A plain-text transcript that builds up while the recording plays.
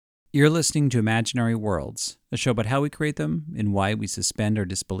You're listening to Imaginary Worlds, a show about how we create them and why we suspend our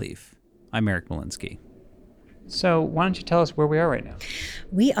disbelief. I'm Eric Molinsky. So why don't you tell us where we are right now?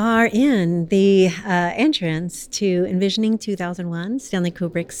 We are in the entrance to Envisioning 2001, Stanley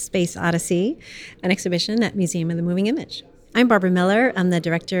Kubrick's Space Odyssey, an exhibition at Museum of the Moving Image. I'm Barbara Miller. I'm the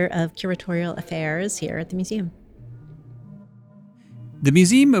Director of Curatorial Affairs here at the museum. The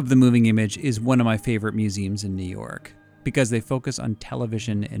Museum of the Moving Image is one of my favorite museums in New York because they focus on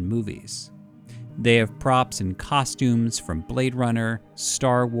television and movies. They have props and costumes from Blade Runner,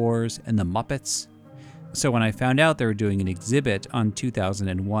 Star Wars, and the Muppets. So when I found out they were doing an exhibit on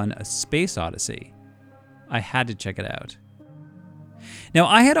 2001: A Space Odyssey, I had to check it out. Now,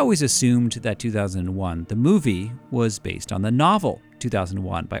 I had always assumed that 2001, the movie, was based on the novel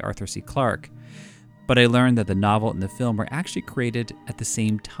 2001 by Arthur C. Clarke, but I learned that the novel and the film were actually created at the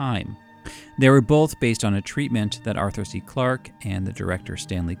same time. They were both based on a treatment that Arthur C. Clarke and the director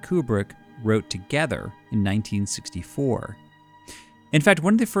Stanley Kubrick wrote together in 1964. In fact,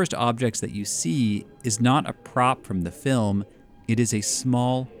 one of the first objects that you see is not a prop from the film, it is a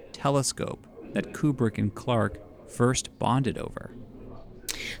small telescope that Kubrick and Clarke first bonded over.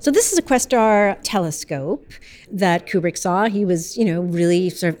 So this is a Questar telescope that Kubrick saw. He was, really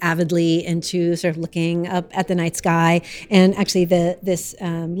sort of avidly into sort of looking up at the night sky. And actually this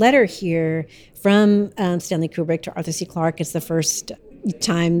letter here from Stanley Kubrick to Arthur C. Clarke is the first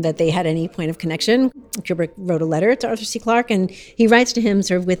time that they had any point of connection. Kubrick wrote a letter to Arthur C. Clarke, and he writes to him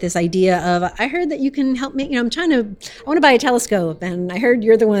sort of with this idea of, I heard that you can help me, I want to buy a telescope, and I heard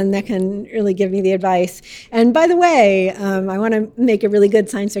you're the one that can really give me the advice. And by the way, I want to make a really good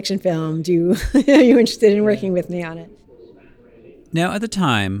science fiction film. Are you interested in working with me on it? Now, at the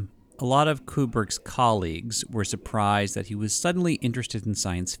time, a lot of Kubrick's colleagues were surprised that he was suddenly interested in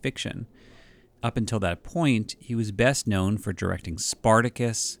science fiction. Up until that point, he was best known for directing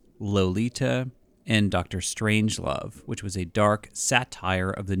Spartacus, Lolita, and Dr. Strangelove, which was a dark satire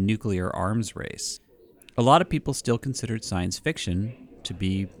of the nuclear arms race. A lot of people still considered science fiction to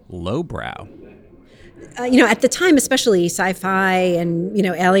be lowbrow. At the time, especially sci-fi and,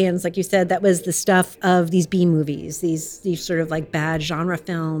 aliens, like you said, that was the stuff of these B movies, these sort of like bad genre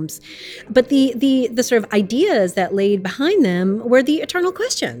films. But the sort of ideas that laid behind them were the eternal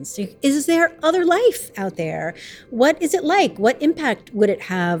questions. Is there other life out there? What is it like? What impact would it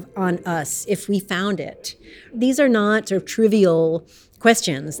have on us if we found it? These are not sort of trivial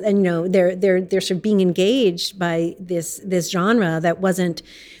questions. And, they're sort of being engaged by this genre that wasn't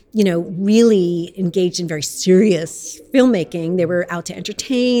really engaged in very serious filmmaking. They were out to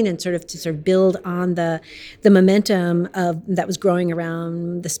entertain and to build on the momentum that was growing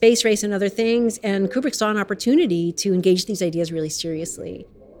around the space race and other things. And Kubrick saw an opportunity to engage these ideas really seriously.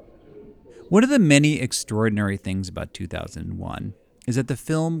 One of the many extraordinary things about 2001 is that the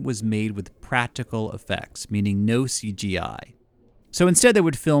film was made with practical effects, meaning no CGI. So instead, they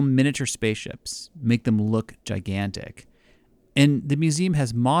would film miniature spaceships, make them look gigantic. And the museum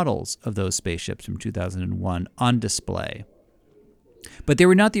has models of those spaceships from 2001 on display. But they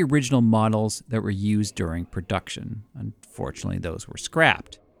were not the original models that were used during production. Unfortunately, those were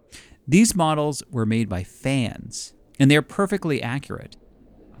scrapped. These models were made by fans, and they're perfectly accurate.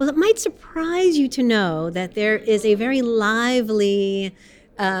 Well, it might surprise you to know that there is a very lively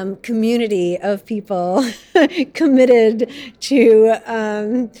community of people committed to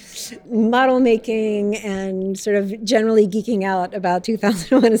model making and sort of generally geeking out about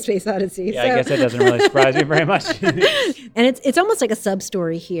 2001: A Space Odyssey. Yeah, I guess that doesn't really surprise me very much. And it's almost like a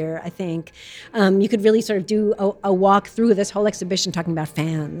sub-story here, I think. You could really sort of do a walk through this whole exhibition talking about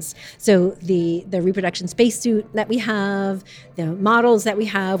fans. So the reproduction spacesuit that we have, the models that we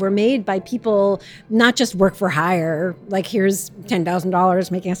have were made by people, not just work for hire, like here's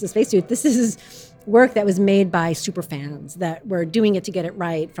 $10,000 making us a spacesuit. This is work that was made by super fans that were doing it to get it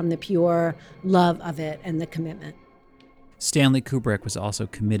right from the pure love of it and the commitment. Stanley Kubrick was also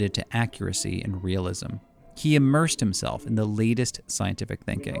committed to accuracy and realism. He immersed himself in the latest scientific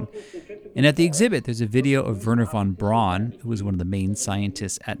thinking. And at the exhibit, there's a video of Wernher von Braun, who was one of the main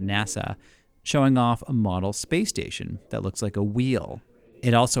scientists at NASA, showing off a model space station that looks like a wheel.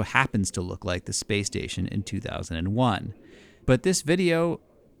 It also happens to look like the space station in 2001. But this video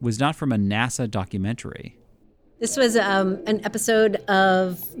was not from a NASA documentary. This was an episode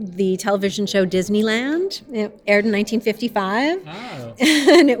of the television show Disneyland. It aired in 1955. Oh.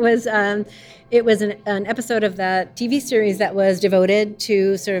 And it was It was an episode of that TV series that was devoted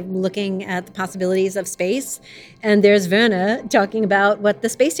to sort of looking at the possibilities of space. And there's Werner talking about what the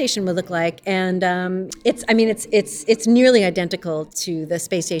space station would look like. And it's nearly identical to the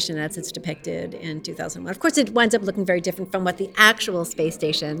space station as it's depicted in 2001. Of course, it winds up looking very different from what the actual space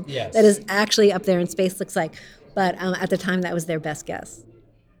station that is actually up there in space looks like. But at the time, that was their best guess.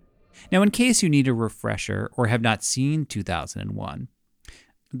 Now, in case you need a refresher or have not seen 2001,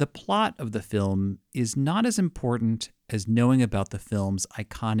 the plot of the film is not as important as knowing about the film's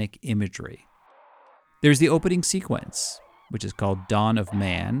iconic imagery. There's the opening sequence, which is called Dawn of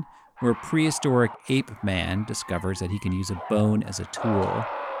Man, where prehistoric ape man discovers that he can use a bone as a tool.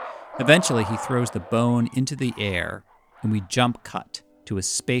 Eventually, he throws the bone into the air, and we jump cut to a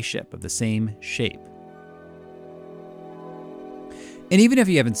spaceship of the same shape. And even if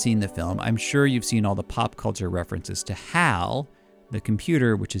you haven't seen the film, I'm sure you've seen all the pop culture references to HAL, the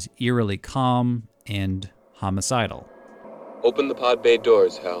computer, which is eerily calm and homicidal. Open the pod bay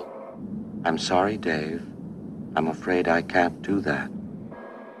doors, Hal. I'm sorry, Dave. I'm afraid I can't do that.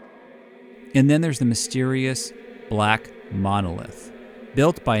 And then there's the mysterious black monolith,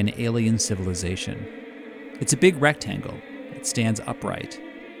 built by an alien civilization. It's a big rectangle that stands upright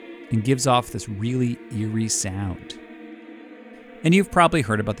and gives off this really eerie sound. And you've probably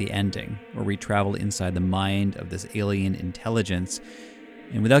heard about the ending, where we travel inside the mind of this alien intelligence.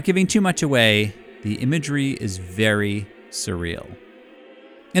 And without giving too much away, the imagery is very surreal.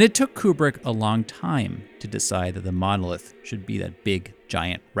 And it took Kubrick a long time to decide that the monolith should be that big,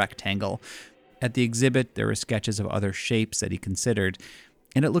 giant rectangle. At the exhibit, there are sketches of other shapes that he considered,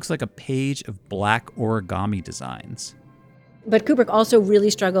 and it looks like a page of black origami designs. But Kubrick also really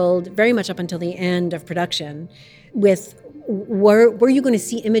struggled very much up until the end of production with were you going to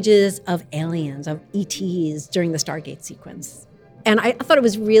see images of aliens, of ETs during the Stargate sequence? And I thought it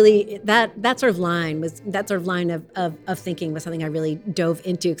was really that sort of line of thinking was something I really dove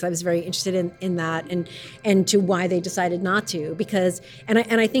into because I was very interested in that and to why they decided not to, because and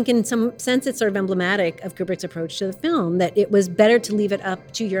I think in some sense it's sort of emblematic of Kubrick's approach to the film, that it was better to leave it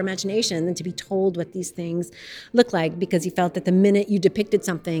up to your imagination than to be told what these things look like, because he felt that the minute you depicted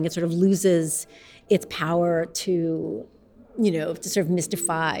something, it sort of loses its power to sort of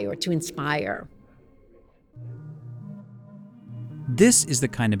mystify or to inspire. This is the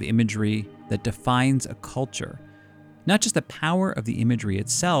kind of imagery that defines a culture. Not just the power of the imagery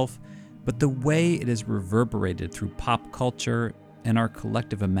itself, but the way it is reverberated through pop culture and our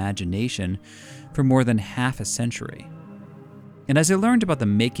collective imagination for more than half a century. And as I learned about the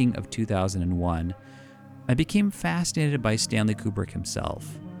making of 2001, I became fascinated by Stanley Kubrick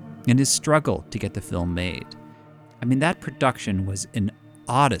himself and his struggle to get the film made. I mean, that production was an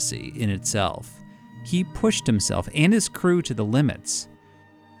odyssey in itself. He pushed himself and his crew to the limits,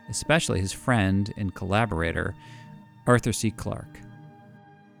 especially his friend and collaborator, Arthur C. Clarke.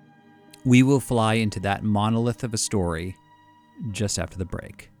 We will fly into that monolith of a story just after the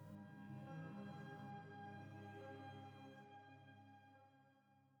break.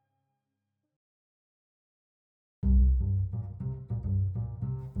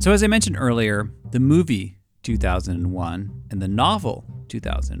 So as I mentioned earlier, the movie 2001 and the novel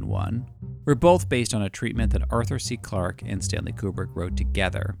 2001 were both based on a treatment that Arthur C. Clarke and Stanley Kubrick wrote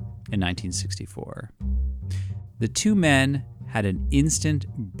together in 1964. The two men had an instant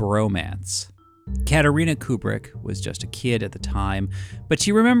bromance. Katerina Kubrick was just a kid at the time, but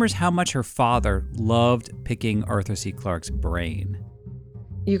she remembers how much her father loved picking Arthur C. Clarke's brain.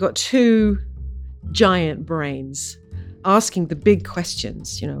 You got two giant brains asking the big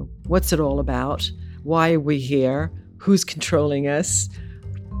questions, what's it all about? Why are we here? Who's controlling us?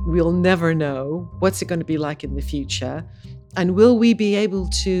 We'll never know. What's it going to be like in the future? And will we be able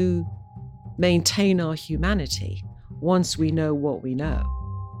to maintain our humanity once we know what we know?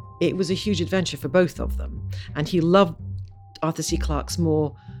 It was a huge adventure for both of them. And he loved Arthur C. Clarke's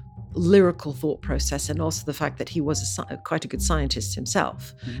more lyrical thought process, and also the fact that he was quite a good scientist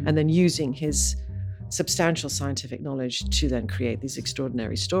himself, and then using his substantial scientific knowledge to then create these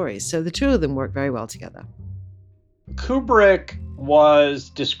extraordinary stories. So the two of them work very well together. Kubrick was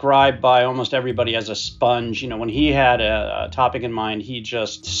described by almost everybody as a sponge. When he had a topic in mind, he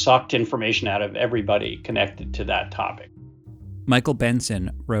just sucked information out of everybody connected to that topic. Michael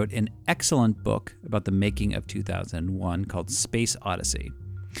Benson wrote an excellent book about the making of 2001 called Space Odyssey.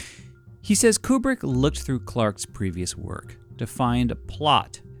 He says Kubrick looked through Clarke's previous work to find a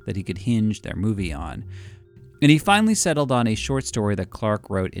plot that he could hinge their movie on, and he finally settled on a short story that Clarke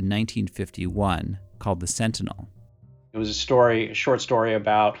wrote in 1951 called The Sentinel. It was a short story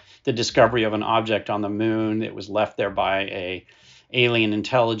about the discovery of an object on the moon. It was left there by alien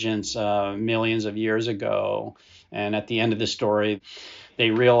intelligence millions of years ago. And at the end of the story,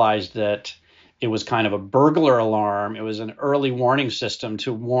 they realized that it was kind of a burglar alarm. It was an early warning system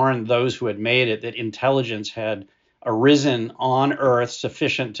to warn those who had made it that intelligence had arisen on Earth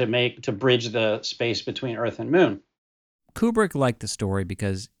sufficient to bridge the space between Earth and Moon. Kubrick liked the story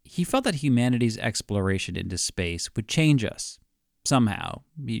because he felt that humanity's exploration into space would change us. Somehow.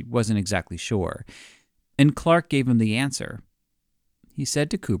 He wasn't exactly sure. And Clark gave him the answer. He said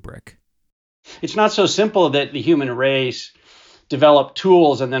to Kubrick, "It's not so simple that the human race developed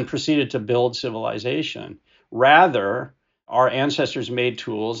tools and then proceeded to build civilization. Rather, our ancestors made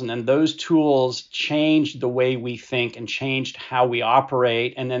tools, and then those tools changed the way we think and changed how we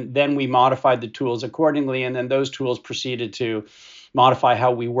operate, and then we modified the tools accordingly, and then those tools proceeded to modify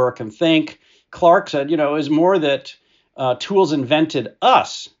how we work and think." Clark said, it was more that tools invented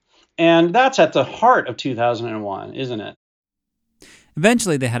us, and that's at the heart of 2001, isn't it?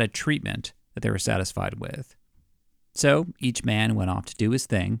 Eventually, they had a treatment that they were satisfied with. So each man went off to do his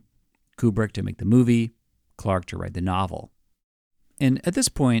thing, Kubrick to make the movie, Clark to write the novel. And at this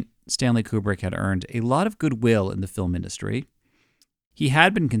point, Stanley Kubrick had earned a lot of goodwill in the film industry. He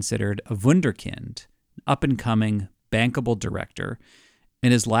had been considered a wunderkind, an up-and-coming, bankable director,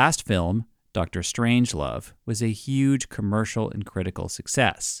 and his last film, Dr. Strangelove, was a huge commercial and critical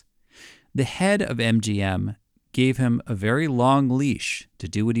success. The head of MGM gave him a very long leash to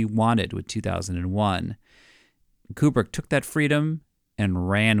do what he wanted with 2001. Kubrick took that freedom and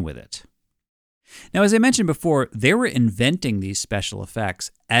ran with it. Now, as I mentioned before, they were inventing these special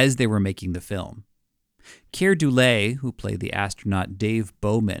effects as they were making the film. Keir Dullea, who played the astronaut Dave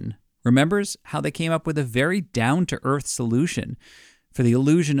Bowman, remembers how they came up with a very down-to-earth solution for the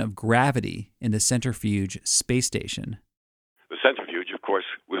illusion of gravity in the centrifuge space station. The centrifuge, of course,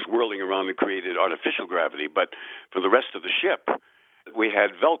 was whirling around and created artificial gravity, but for the rest of the ship, we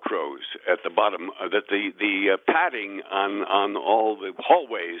had Velcros at the bottom, that the padding on all the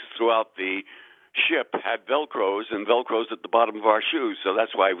hallways throughout the ship had Velcros and Velcros at the bottom of our shoes, so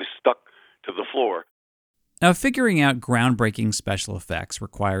that's why it was stuck to the floor. Now, figuring out groundbreaking special effects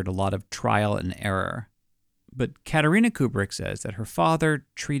required a lot of trial and error. But Katerina Kubrick says that her father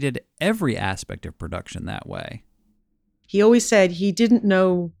treated every aspect of production that way. He always said he didn't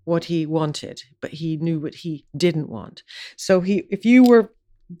know what he wanted, but he knew what he didn't want. So if you were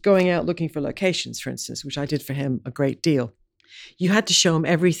going out looking for locations, for instance, which I did for him a great deal, you had to show him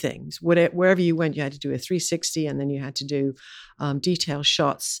everything. Wherever you went, you had to do a 360, and then you had to do detail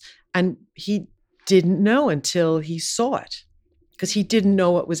shots. And he didn't know until he saw it, because he didn't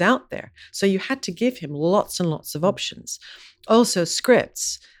know what was out there. So you had to give him lots and lots of options. Also,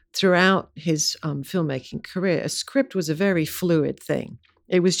 scripts. Throughout his filmmaking career, a script was a very fluid thing.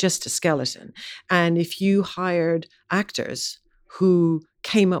 It was just a skeleton. And if you hired actors who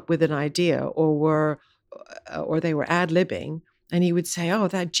came up with an idea or they were ad-libbing, and he would say,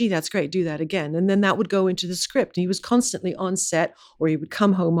 that's great, do that again. And then that would go into the script. And he was constantly on set, or he would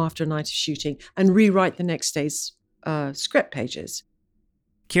come home after a night of shooting and rewrite the next day's script pages.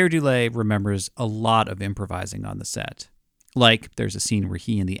 Keir Dullea remembers a lot of improvising on the set. Like, there's a scene where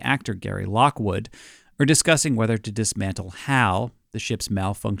he and the actor Gary Lockwood are discussing whether to dismantle HAL, the ship's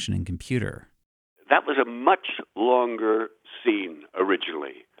malfunctioning computer. That was a much longer scene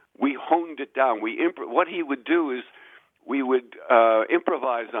originally. We honed it down. What he would do is we would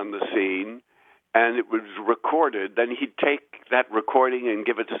improvise on the scene, and it was recorded. Then he'd take that recording and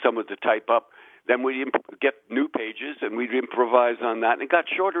give it to someone to type up. Then we'd get new pages, and we'd improvise on that, and it got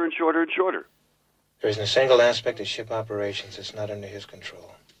shorter and shorter and shorter. There isn't a single aspect of ship operations that's not under his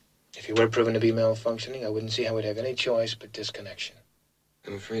control. If he were proven to be malfunctioning, I wouldn't see how we'd have any choice but disconnection.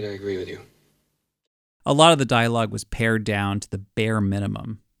 I'm afraid I agree with you. A lot of the dialogue was pared down to the bare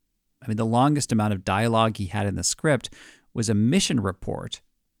minimum. I mean, the longest amount of dialogue he had in the script was a mission report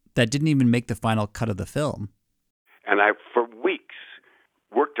that didn't even make the final cut of the film. And I, for weeks,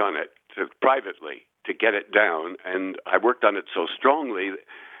 worked on it privately to get it down, and I worked on it so strongly.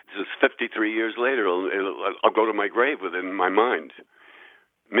 This is 53 years later. I'll go to my grave within my mind.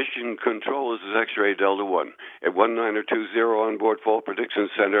 Mission control is X-ray Delta 1. At 1920 on board Fault Prediction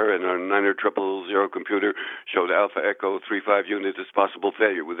Center, and our 90000 computer showed Alpha Echo 35 units as possible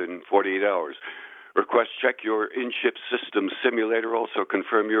failure within 48 hours. Request check your in-ship system simulator. Also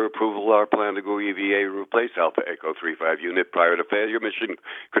confirm your approval. Our plan to go EVA replace Alpha Echo 35 unit prior to failure. Mission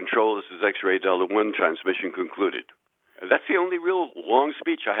control, this is X-ray Delta 1. Transmission concluded. That's the only real long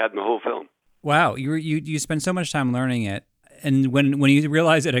speech I had in the whole film. Wow, you spent so much time learning it, and when you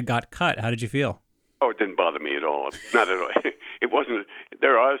realized it had got cut, how did you feel? Oh, it didn't bother me at all. Not at all. It wasn't.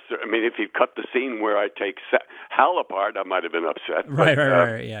 There are. I mean, if you cut the scene where I take Hal apart, I might have been upset.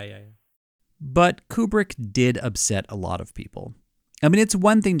 Right. Yeah. But Kubrick did upset a lot of people. I mean, it's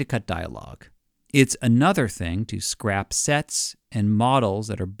one thing to cut dialogue. It's another thing to scrap sets and models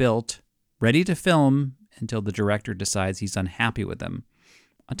that are built, ready to film, until the director decides he's unhappy with them.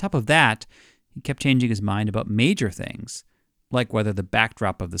 On top of that, he kept changing his mind about major things, like whether the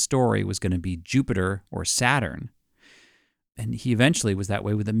backdrop of the story was going to be Jupiter or Saturn. And he eventually was that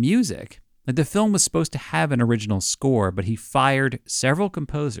way with the music. Like, the film was supposed to have an original score, but he fired several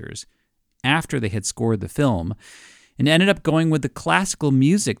composers after they had scored the film and ended up going with the classical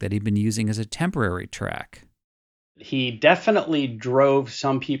music that he'd been using as a temporary track. He definitely drove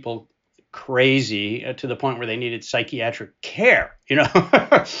some people crazy to the point where they needed psychiatric care,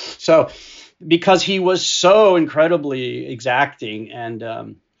 So because he was so incredibly exacting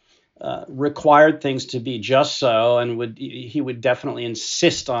and required things to be just so, and he would definitely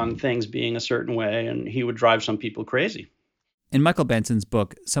insist on things being a certain way, and he would drive some people crazy. In Michael Benson's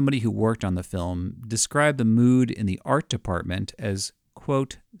book, somebody who worked on the film described the mood in the art department as,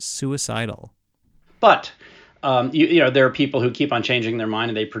 quote, suicidal. But there are people who keep on changing their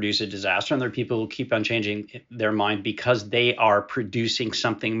mind and they produce a disaster, and there are people who keep on changing their mind because they are producing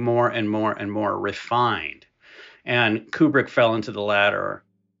something more and more and more refined. And Kubrick fell into the latter.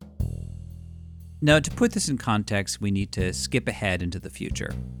 Now, to put this in context, we need to skip ahead into the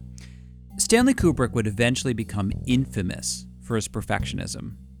future. Stanley Kubrick would eventually become infamous for his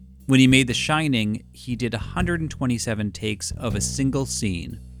perfectionism. When he made The Shining, he did 127 takes of a single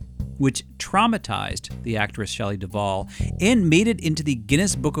scene, which traumatized the actress Shelley Duvall and made it into the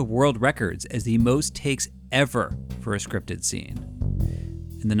Guinness Book of World Records as the most takes ever for a scripted scene.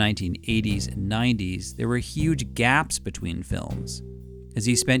 In the 1980s and 90s, there were huge gaps between films, as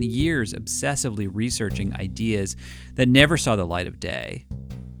he spent years obsessively researching ideas that never saw the light of day.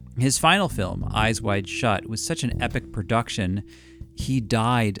 His final film, Eyes Wide Shut, was such an epic production, he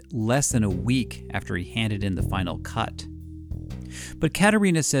died less than a week after he handed in the final cut. But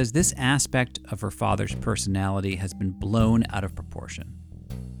Katerina says this aspect of her father's personality has been blown out of proportion.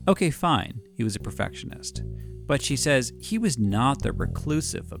 Okay, fine, he was a perfectionist. But she says he was not the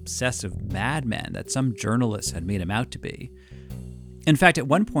reclusive, obsessive madman that some journalists had made him out to be. In fact, at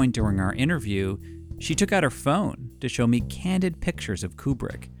one point during our interview, she took out her phone to show me candid pictures of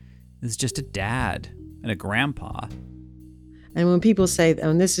Kubrick as just a dad and a grandpa. And when people say,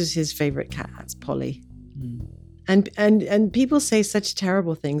 oh, this is his favorite cat, it's Polly. And people say such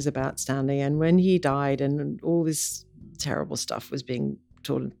terrible things about Stanley. And when he died and all this terrible stuff was being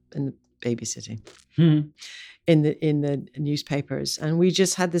told in the babysitting, in the newspapers. And we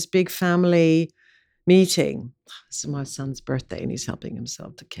just had this big family meeting. This is my son's birthday and he's helping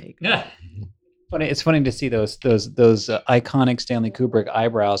himself to cake. Yeah. It's funny to see those iconic Stanley Kubrick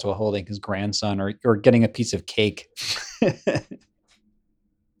eyebrows while holding his grandson or getting a piece of cake.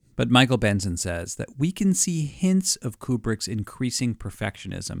 But Michael Benson says that we can see hints of Kubrick's increasing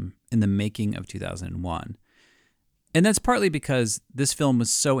perfectionism in the making of 2001. And that's partly because this film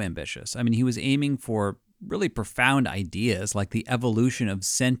was so ambitious. I mean, he was aiming for really profound ideas like the evolution of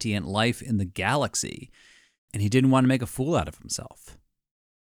sentient life in the galaxy, and he didn't want to make a fool out of himself.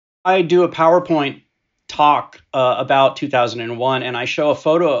 I do a PowerPoint talk about 2001, and I show a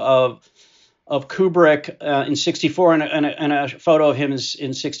photo of Kubrick in 1964 and a photo of him in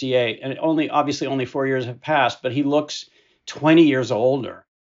 1968. And obviously only 4 years have passed, but he looks 20 years older.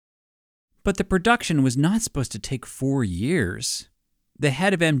 But the production was not supposed to take 4 years. The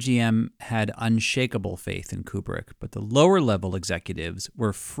head of MGM had unshakable faith in Kubrick, but the lower level executives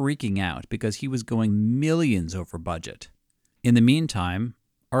were freaking out because he was going millions over budget. In the meantime,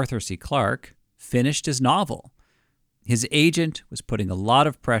 Arthur C. Clarke finished his novel. His agent was putting a lot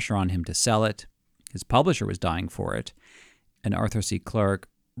of pressure on him to sell it. His publisher was dying for it. And Arthur C. Clarke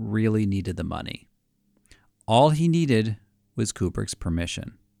really needed the money. All he needed was Kubrick's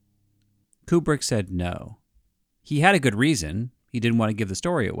permission. Kubrick said no. He had a good reason. He didn't want to give the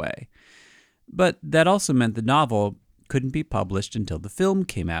story away. But that also meant the novel couldn't be published until the film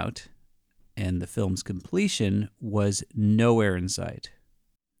came out, and the film's completion was nowhere in sight.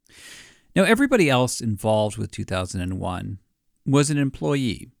 Now, everybody else involved with 2001 was an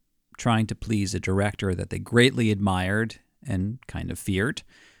employee trying to please a director that they greatly admired and kind of feared.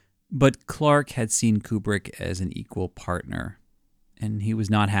 But Clarke had seen Kubrick as an equal partner, and he was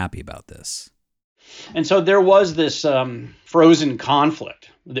not happy about this. And so there was this frozen conflict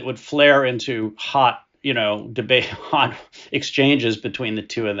that would flare into hot debate, hot exchanges between the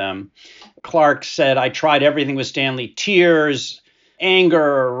two of them. Clarke said, I tried everything with Stanley, tears,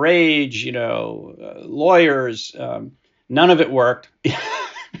 anger, rage, lawyers. None of it worked.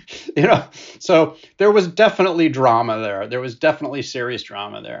 So there was definitely drama there. There was definitely serious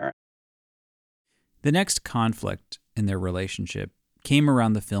drama there. The next conflict in their relationship came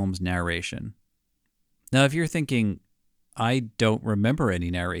around the film's narration. Now, if you're thinking, I don't remember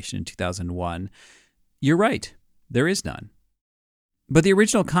any narration in 2001, you're right. There is none. But the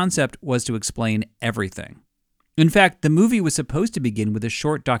original concept was to explain everything. In fact, the movie was supposed to begin with a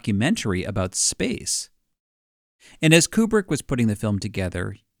short documentary about space. And as Kubrick was putting the film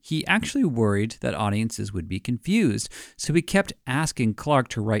together, he actually worried that audiences would be confused, so he kept asking Clark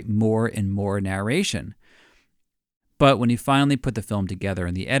to write more and more narration. But when he finally put the film together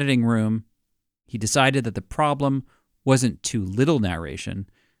in the editing room, he decided that the problem wasn't too little narration.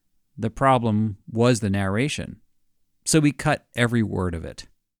 The problem was the narration. So he cut every word of it.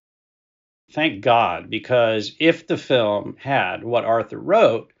 Thank God, because if the film had what Arthur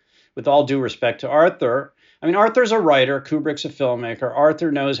wrote, with all due respect to Arthur, Arthur's a writer, Kubrick's a filmmaker.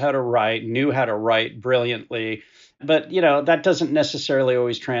 Arthur knows how to write, knew how to write brilliantly. But, that doesn't necessarily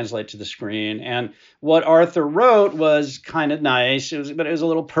always translate to the screen. And what Arthur wrote was kind of nice, but it was a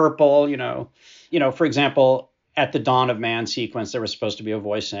little purple, For example, at the Dawn of Man sequence, there was supposed to be a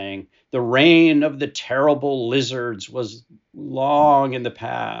voice saying, "The reign of the terrible lizards was long in the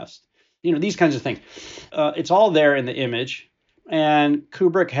past." These kinds of things. It's all there in the image. And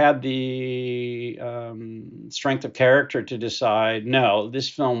Kubrick had the strength of character to decide, no, this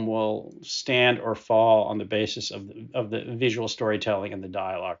film will stand or fall on the basis of the visual storytelling and the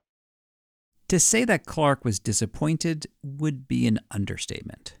dialogue. To say that Clark was disappointed would be an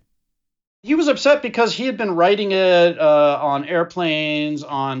understatement. He was upset because he had been writing it on airplanes,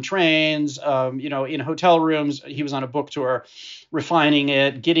 on trains, in hotel rooms. He was on a book tour, refining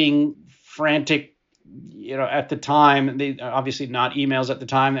it, getting frantic. At the time, they obviously not emails at the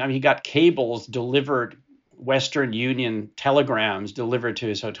time. He got cables delivered, Western Union telegrams delivered to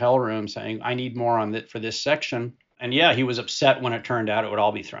his hotel room saying, "I need more on for this section." And yeah, he was upset when it turned out it would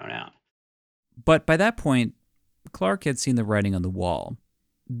all be thrown out. But by that point, Clark had seen the writing on the wall.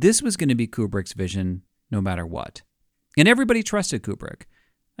 This was going to be Kubrick's vision no matter what. And everybody trusted Kubrick.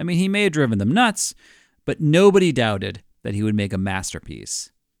 He may have driven them nuts, but nobody doubted that he would make a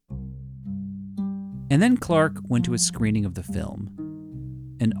masterpiece. And then Clark went to a screening of the film,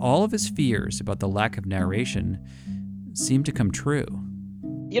 and all of his fears about the lack of narration seemed to come true.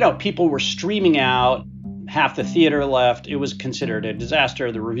 People were streaming out, half the theater left. It was considered a disaster.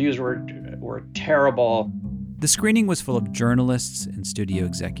 The reviews were terrible. The screening was full of journalists and studio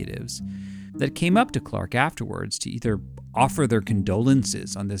executives that came up to Clark afterwards to either offer their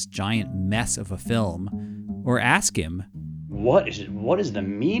condolences on this giant mess of a film or ask him, what is it? What is the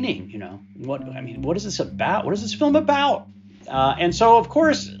meaning? What is this about? What is this film about? And so, of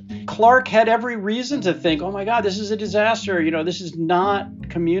course, Clark had every reason to think, oh my God, this is a disaster. This is not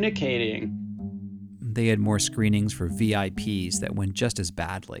communicating. They had more screenings for VIPs that went just as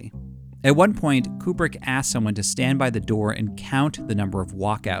badly. At one point, Kubrick asked someone to stand by the door and count the number of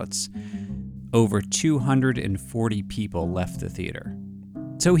walkouts. Over 240 people left the theater.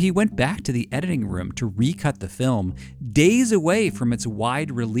 So he went back to the editing room to recut the film days away from its wide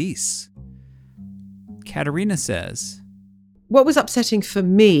release. Katerina says, what was upsetting for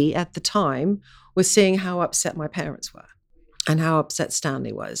me at the time was seeing how upset my parents were and how upset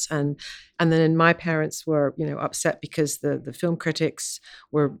Stanley was. And then my parents were, upset because the film critics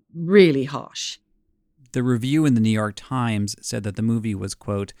were really harsh. The review in the New York Times said that the movie was,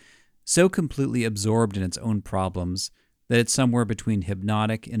 quote, so completely absorbed in its own problems that it's somewhere between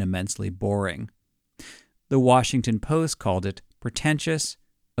hypnotic and immensely boring. The Washington Post called it pretentious,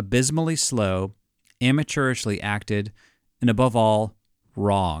 abysmally slow, amateurishly acted, and above all,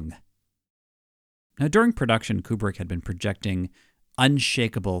 wrong. Now, during production, Kubrick had been projecting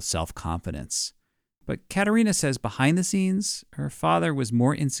unshakable self-confidence. But Katerina says behind the scenes, her father was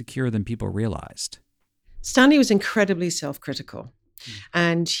more insecure than people realized. Stanley was incredibly self-critical,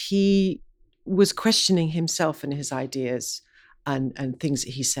 and he was questioning himself and his ideas and things that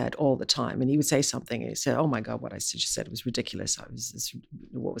he said all the time. And he would say something and he said, oh my God, what I just said was ridiculous.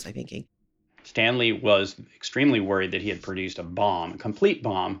 What was I thinking? Stanley was extremely worried that he had produced a bomb, a complete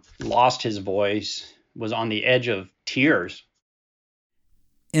bomb, lost his voice, was on the edge of tears.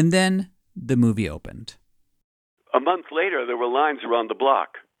 And then the movie opened. A month later, there were lines around the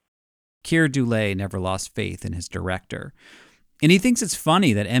block. Keir Dullea never lost faith in his director. And he thinks it's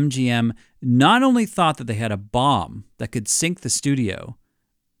funny that MGM not only thought that they had a bomb that could sink the studio,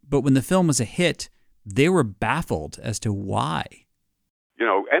 but when the film was a hit, they were baffled as to why.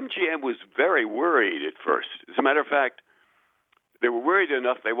 MGM was very worried at first. As a matter of fact, they were worried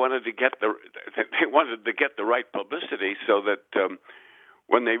enough they wanted to get the right publicity, so that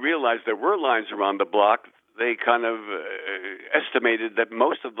when they realized there were lines around the block, they kind of estimated that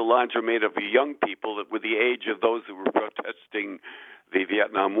most of the lines were made of young people that were the age of those who were protesting the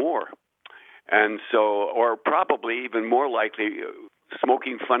Vietnam War. And so, or probably even more likely,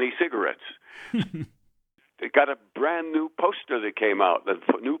 smoking funny cigarettes. They got a brand new poster that came out. The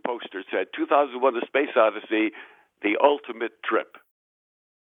new poster said, 2001: A Space Odyssey, the ultimate trip.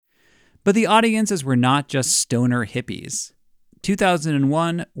 But the audiences were not just stoner hippies.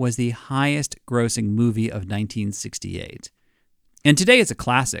 2001 was the highest grossing movie of 1968. And today it's a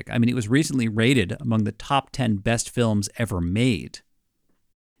classic. I mean, it was recently rated among the top 10 best films ever made.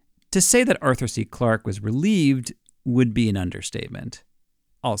 To say that Arthur C. Clarke was relieved would be an understatement.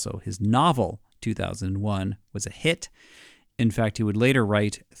 Also, his novel, 2001, was a hit. In fact, he would later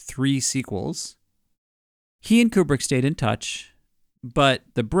write 3 sequels. He and Kubrick stayed in touch, but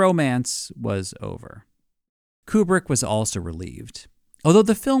the bromance was over. Kubrick was also relieved, although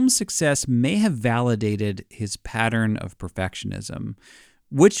the film's success may have validated his pattern of perfectionism,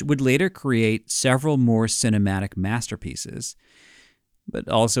 which would later create several more cinematic masterpieces, but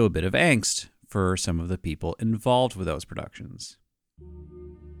also a bit of angst for some of the people involved with those productions.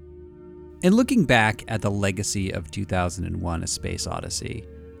 In looking back at the legacy of 2001: A Space Odyssey,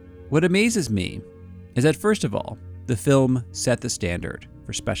 what amazes me is that, first of all, the film set the standard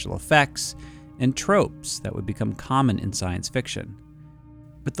for special effects and tropes that would become common in science fiction.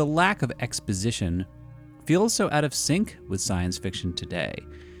 But the lack of exposition feels so out of sync with science fiction today,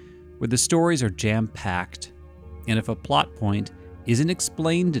 where the stories are jam-packed, and if a plot point isn't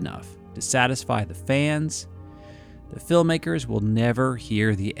explained enough to satisfy the fans, the filmmakers will never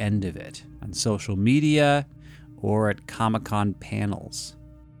hear the end of it on social media or at Comic-Con panels.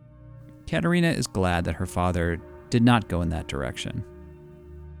 Katerina is glad that her father did not go in that direction.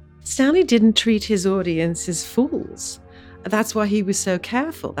 Stanley didn't treat his audience as fools. That's why he was so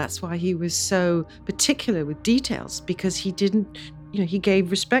careful. That's why he was so particular with details, because he didn't, he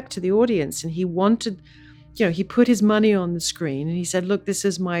gave respect to the audience, and he wanted, he put his money on the screen and he said, look, this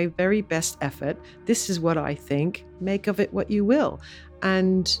is my very best effort. This is what I think. Make of it what you will.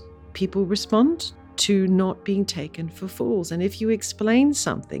 And people respond to not being taken for fools. And if you explain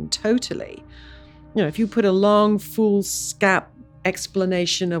something totally, if you put a long foolscap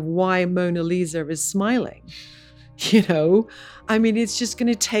explanation of why Mona Lisa is smiling, it's just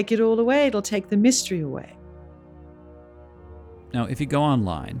going to take it all away. It'll take the mystery away. Now, if you go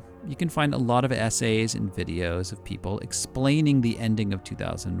online, you can find a lot of essays and videos of people explaining the ending of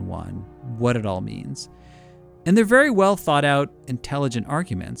 2001, what it all means. And they're very well thought out, intelligent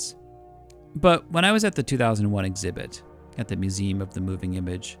arguments. But when I was at the 2001 exhibit at the Museum of the Moving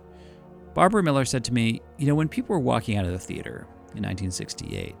Image, Barbara Miller said to me, when people were walking out of the theater in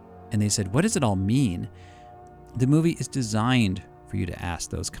 1968, and they said, what does it all mean? The movie is designed for you to ask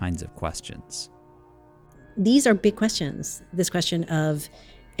those kinds of questions. These are big questions. This question of,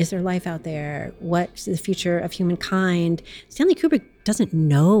 is there life out there? What's the future of humankind? Stanley Kubrick doesn't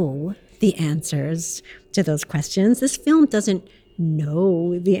know the answers to those questions. This film doesn't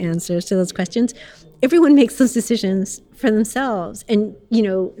know the answers to those questions. Everyone makes those decisions for themselves. And,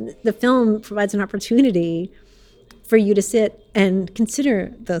 the film provides an opportunity for you to sit and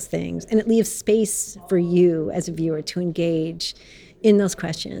consider those things. And it leaves space for you as a viewer to engage in those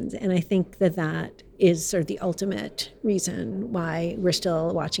questions. And I think that is sort of the ultimate reason why we're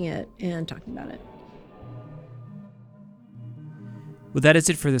still watching it and talking about it. Well, that is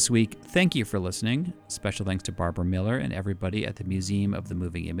it for this week. Thank you for listening. Special thanks to Barbara Miller and everybody at the Museum of the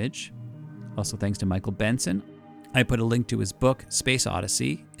Moving Image. Also thanks to Michael Benson. I put a link to his book, Space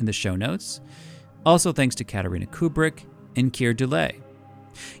Odyssey, in the show notes. Also thanks to Katerina Kubrick and Keir Dullea.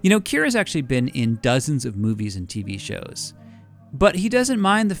 Keir has actually been in dozens of movies and TV shows, but he doesn't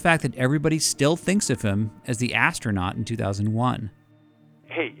mind the fact that everybody still thinks of him as the astronaut in 2001.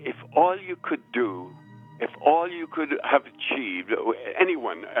 Hey, if all you could have achieved,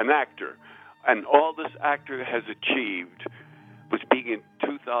 anyone, an actor, and all this actor has achieved was being in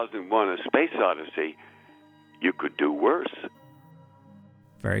 2001: A Space Odyssey, you could do worse.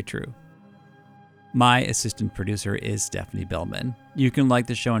 Very true. My assistant producer is Stephanie Bellman. You can like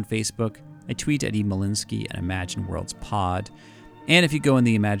the show on Facebook. I tweet at E. Malinsky and Imagine Worlds Pod. And if you go in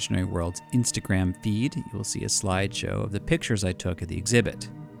the Imaginary Worlds Instagram feed, you will see a slideshow of the pictures I took at the exhibit.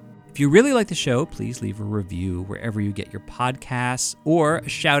 If you really like the show, please leave a review wherever you get your podcasts or a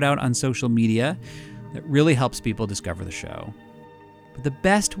shout out on social media. That really helps people discover the show. But the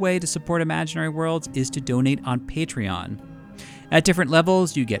best way to support Imaginary Worlds is to donate on Patreon. At different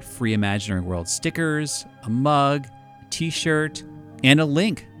levels, you get free Imaginary Worlds stickers, a mug, a t-shirt, and a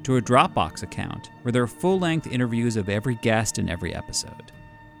link to a Dropbox account where there are full-length interviews of every guest in every episode.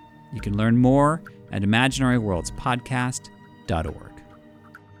 You can learn more at imaginaryworldspodcast.org.